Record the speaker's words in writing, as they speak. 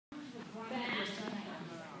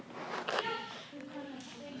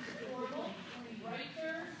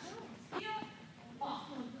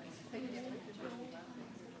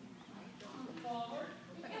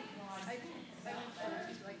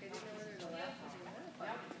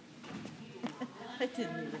I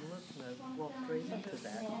didn't even listen. I walked right into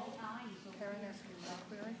that. Karen asked me about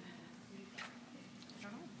query.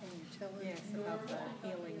 And utility. Yes, about the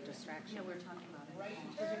healing distraction. Yeah, we're talking about it.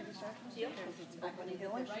 Healing distraction? Yep. Because it's opening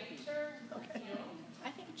healing? Okay. I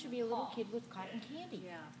think it should be a little kid with cotton candy.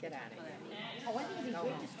 Yeah. Get out of here. Oh, I think it'd be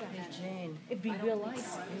great to start Hey, that. Jane, It'd be real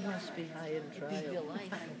life. you must be high in It'd be real trial.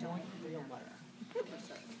 life. Real life.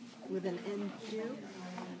 With an NQ?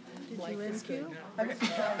 Did Life you is NQ?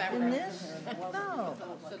 good. In this? No.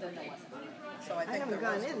 So I haven't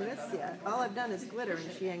gone in this yet. All I've done is glitter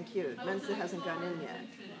and she NQ'd. Mensa hasn't gone in yet.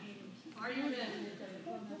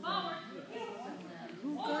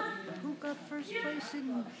 Who got first place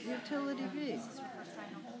in utility B?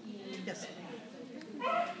 Yes.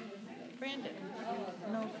 Brandon.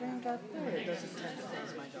 No, Fran got third. It doesn't tend to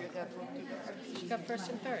phase my dog. She got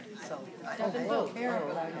first and third. So, Devin I both. don't care,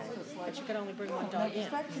 but I But you could only bring one dog in.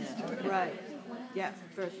 Right. Yeah,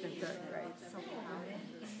 first and third, right.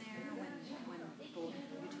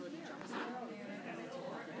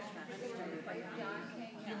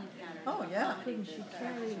 Oh, yeah. Couldn't she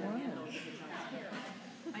carry one?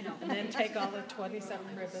 And then take all the 27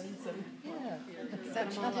 ribbons and Yeah.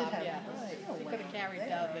 set them all up, yeah. Right. You could have carried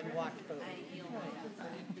Dove and walked Boo.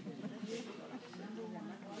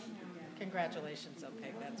 Congratulations,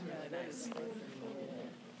 okay, that's really nice.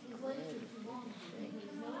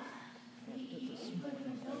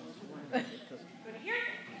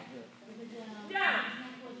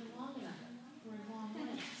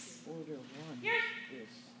 order one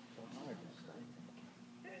is the hardest, I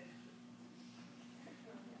think.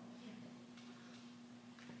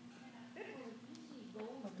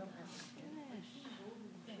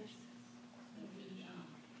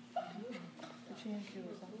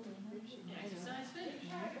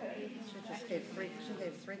 She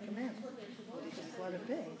gave three commands. Just let it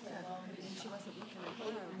be. She wasn't looking at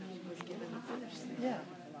her when she was given the finish. Yeah.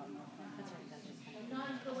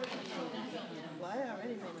 Well, I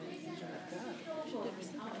already made my decision like that.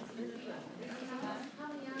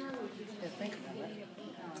 Yeah, think about it.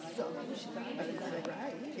 So she thought about it,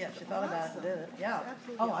 right? Yeah, she thought about it and did it. Yeah.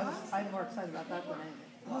 Oh, I'm more excited about that than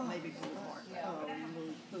anything. Well, maybe Boo more. Oh,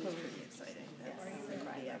 Boo's pretty exciting. That's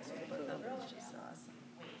the extra, but that was just awesome.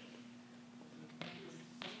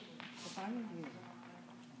 If I were you,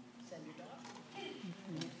 send your dog.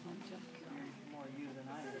 More you than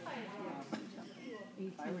I am.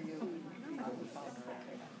 If I were you, I would follow her.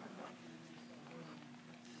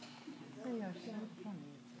 They are so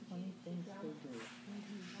funny. It's funny things they do.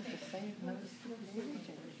 It's the same notice to behavior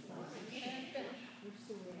change.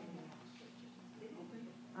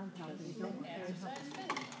 I'm telling you, don't worry.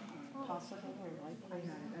 Possible or likely. I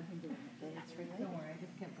got it. I've been doing it. Then it's related. Don't worry, I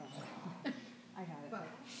just kept going. I got it.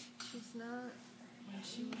 She's not, when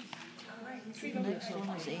she was The next one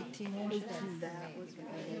is 18 inches. that was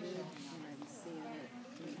related, and I was seeing it.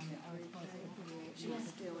 She was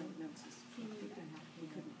still in Memphis. We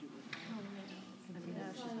couldn't do it. I mean, now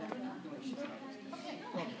she's back to where she's always been.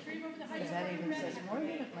 Because that even says more than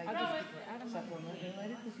it might be supplement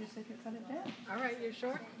related because you said you cut it down. All right, you're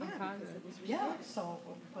short? Yeah, because it was Yeah, so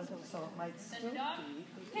it might still be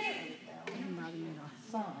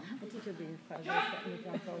some. The teacher being president, and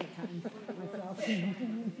we all the time myself.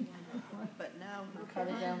 But now You cut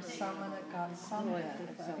it down some and it got some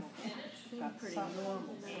dead. Got pretty some,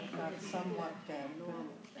 normal. got somewhat dead. Normal.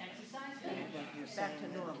 But you're Back saying to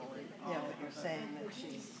that- normal. Yeah, but you're saying that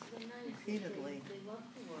she's repeatedly.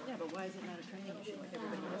 Yeah, but why is it not a training issue like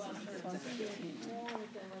everybody else's?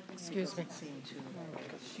 Excuse me. Seem to,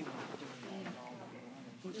 because she wanted to do it all.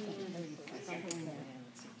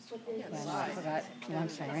 Well, I forgot, I'm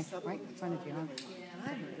sorry, right in front of you, huh? I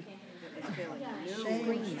heard it was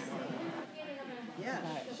fairly new. Green. Yeah,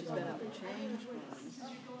 she's been up and changed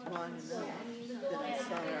long enough that I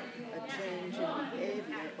saw a change in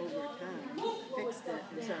behavior over time. Fixed it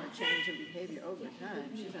and saw a change in behavior over time.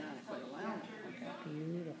 She's been on it quite a while now.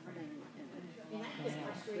 Beautiful. And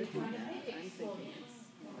I'm thinking it's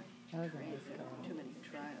too many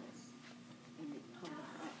trials. And you pump her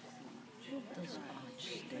up so much.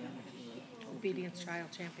 Obedience trial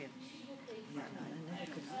champion. Yeah, I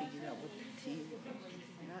never could figure out what the T.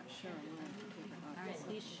 I'm not sure I'm going to take her off. All right,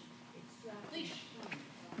 leash. Leash.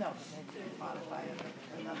 No, but maybe you modify it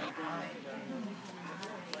another day.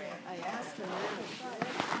 I asked her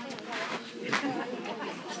now.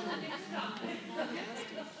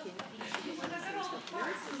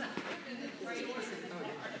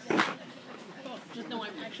 Just no,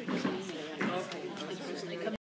 I'm actually just